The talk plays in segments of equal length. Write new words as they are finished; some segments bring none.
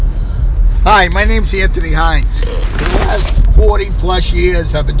Hi, my name's Anthony Hines. For the last 40 plus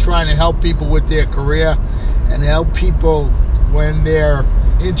years, I've been trying to help people with their career and help people when they're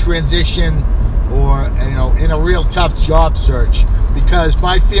in transition or in a real tough job search. Because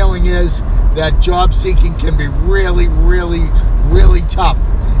my feeling is that job seeking can be really, really, really tough.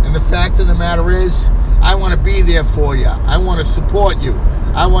 And the fact of the matter is, I want to be there for you. I want to support you.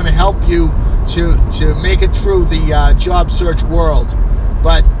 I want to help you to make it through the job search world.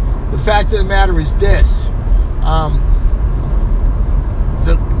 But the fact of the matter is this.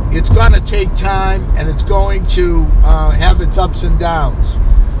 It's going to take time, and it's going to have its ups and downs.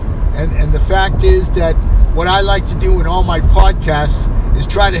 And the fact is that what I like to do in all my podcasts is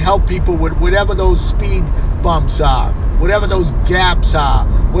try to help people with whatever those speed bumps are, whatever those gaps are,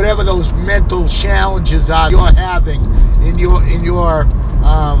 whatever those mental challenges are you're having in your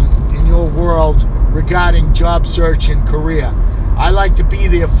world regarding job search and career. I like to be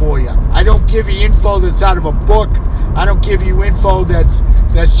there for you. I don't give you info that's out of a book. I don't give you info that's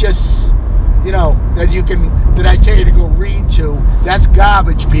just that I tell you to go read to. That's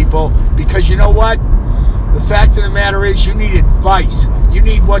garbage, people. Because you know what? The fact of the matter is, you need advice. You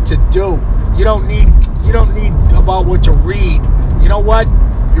need what to do. You don't need about what to read. You know what?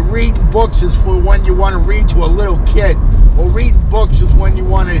 You're reading books is for when you want to read to a little kid, or reading books is when you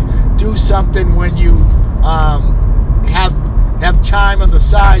want to do something when you have time on the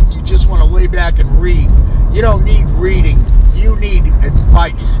side and you just want to lay back and read. You don't need reading. You need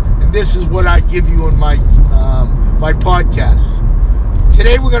advice. And this is what I give you in my podcasts.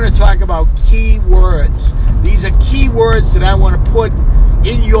 Today we're going to talk about key words. These are key words that I want to put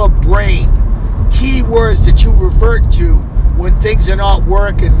in your brain. Key words that you revert to when things are not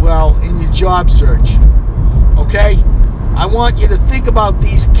working well in your job search. Okay? I want you to think about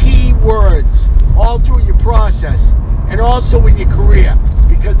these key words all through your process and also in your career.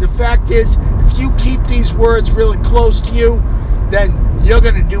 Because the fact is, if you keep these words really close to you, then you're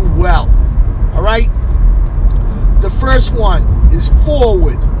going to do well. All right? The first one is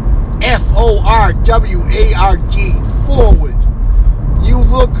forward. Forward. Forward. You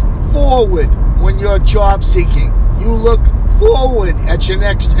look forward when you're job seeking. You look forward at your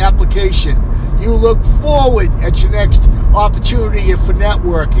next application. You look forward at your next opportunity for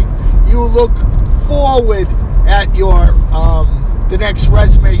networking. You look forward at your the next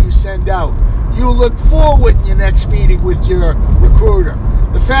resume you send out. You look forward in your next meeting with your recruiter.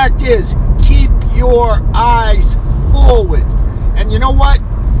 The fact is, keep your eyes forward. And you know what?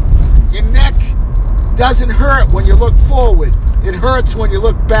 Your neck doesn't hurt when you look forward. It hurts when you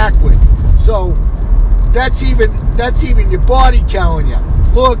look backward. So that's even your body telling you,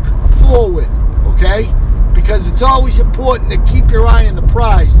 look forward, okay? Because it's always important to keep your eye on the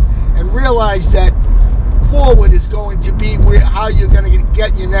prize and realize that forward is going to be how you're going to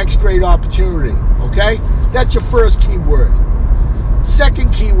get your next great opportunity, okay? That's your first key word.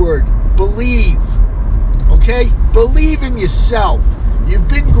 Second key word, believe, okay? Believe in yourself. You've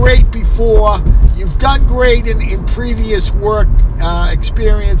been great before. You've done great in previous work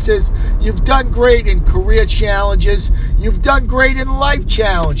experiences. You've done great in career challenges. You've done great in life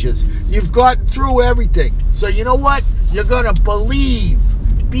challenges. You've gotten through everything. So you know what? You're going to believe.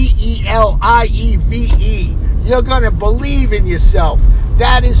 Believe. You're going to believe in yourself.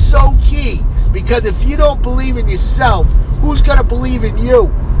 That is so key. Because if you don't believe in yourself, who's going to believe in you?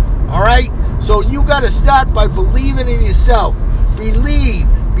 All right? So you got to start by believing in yourself. Believe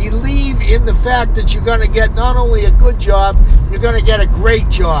in the fact that you're going to get not only a good job, you're going to get a great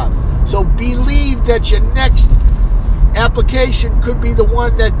job. So believe that your next application could be the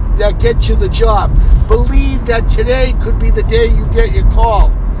one that gets you the job. Believe that today could be the day you get your call.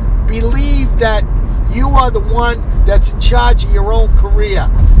 Believe that you are the one that's in charge of your own career.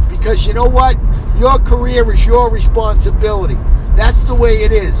 Because you know what? Your career is your responsibility. That's the way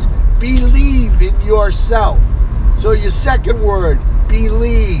it is. Believe in yourself. So your second word,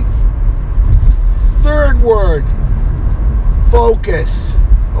 believe. Third word, focus.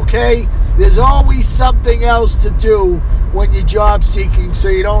 Okay? There's always something else to do when you're job seeking, so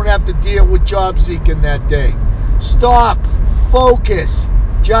you don't have to deal with job seeking that day. Stop. Focus.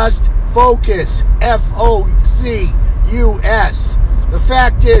 Just focus. Focus. The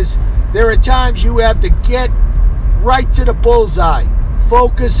fact is, there are times you have to get right to the bullseye.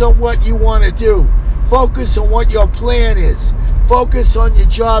 Focus on what you want to do. Focus on what your plan is. Focus on your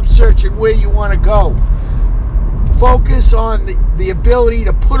job search and where you want to go. Focus on the ability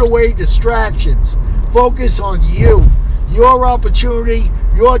to put away distractions. Focus on you, your opportunity,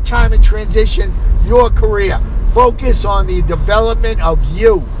 your time in transition, your career. Focus on the development of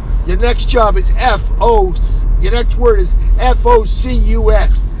you. Your next job is Your next word is Focus.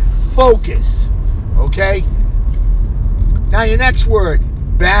 focus. Okay? Now your next word,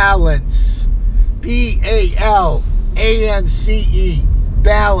 balance. BALANCE.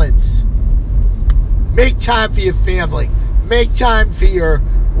 Balance. Make time for your family. Make time for your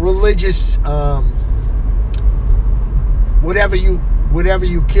religious, whatever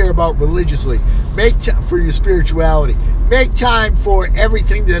you care about religiously. Make time for your spirituality. Make time for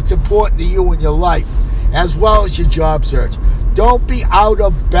everything that's important to you in your life, as well as your job search. Don't be out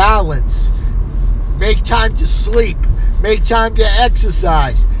of balance. Make time to sleep. Make time to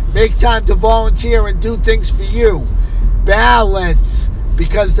exercise. Make time to volunteer and do things for you. Balance.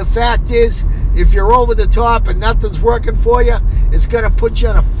 Because the fact is, if you're over the top and nothing's working for you, it's going to put you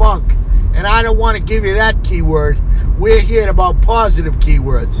in a funk. And I don't want to give you that keyword. We're here about positive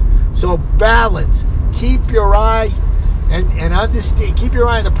keywords. So balance. Keep your eye and understand. Keep your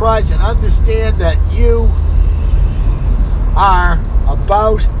eye on the prize and understand that you are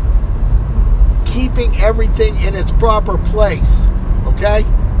about keeping everything in its proper place. Okay?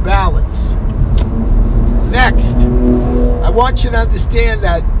 Balance. Next, I want you to understand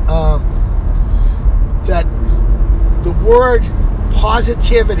that that the word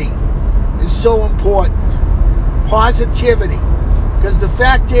positivity is so important. Positivity. Because the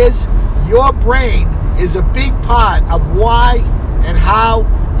fact is, your brain is a big part of why and how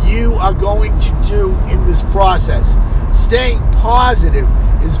you are going to do in this process. Staying positive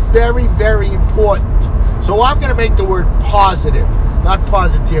is very, very important. So I'm going to make the word positive, not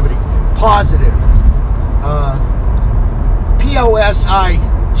positivity. Positive. Positive.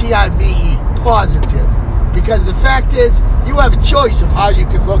 Positive. Because the fact is, you have a choice of how you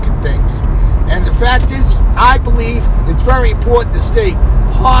can look at things. And the fact is, I believe it's very important to stay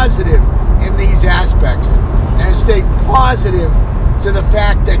positive in these aspects. And stay positive to the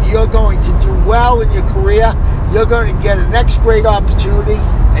fact that you're going to do well in your career, you're going to get a next great opportunity,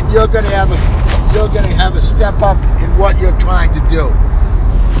 and you're going to have a step up in what you're trying to do.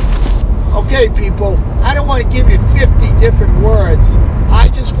 Okay, people, I don't want to give you 50 different words. I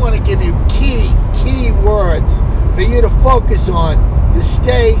just want to give you key words for you to focus on to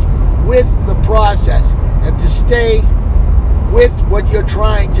stay with the process and to stay with what you're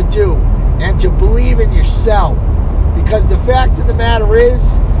trying to do and to believe in yourself. Because the fact of the matter is,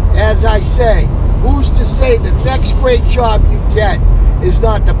 as I say, who's to say the next great job you get is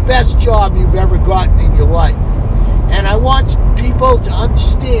not the best job you've ever gotten in your life? And I want people to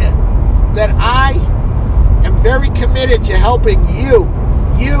understand that I am very committed to helping you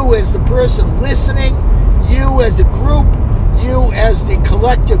as the person listening, you as a group, you as the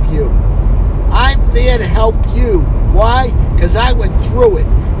collective you. I'm there to help you. Why? Because I went through it,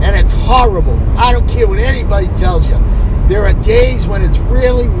 and it's horrible. I don't care what anybody tells you. There are days when it's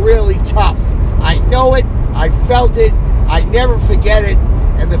really, really tough. I know it. I felt it. I never forget it.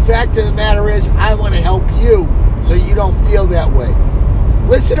 And the fact of the matter is, I want to help you so you don't feel that way.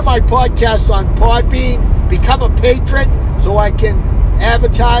 Listen to my podcast on Podbean. Become a patron so I can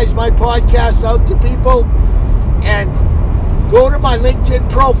advertise my podcast out to people. And go to my LinkedIn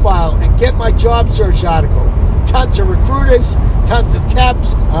profile and get my job search article. Tons of recruiters, tons of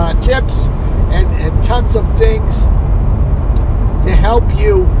tips, and tons of things to help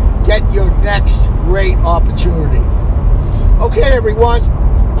you get your next great opportunity. Okay, everyone,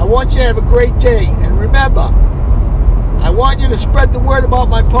 I want you to have a great day. And remember, I want you to spread the word about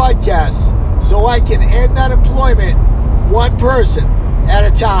my podcast so I can end unemployment one person at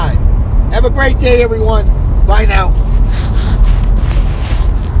a time. Have a great day, everyone. Bye now.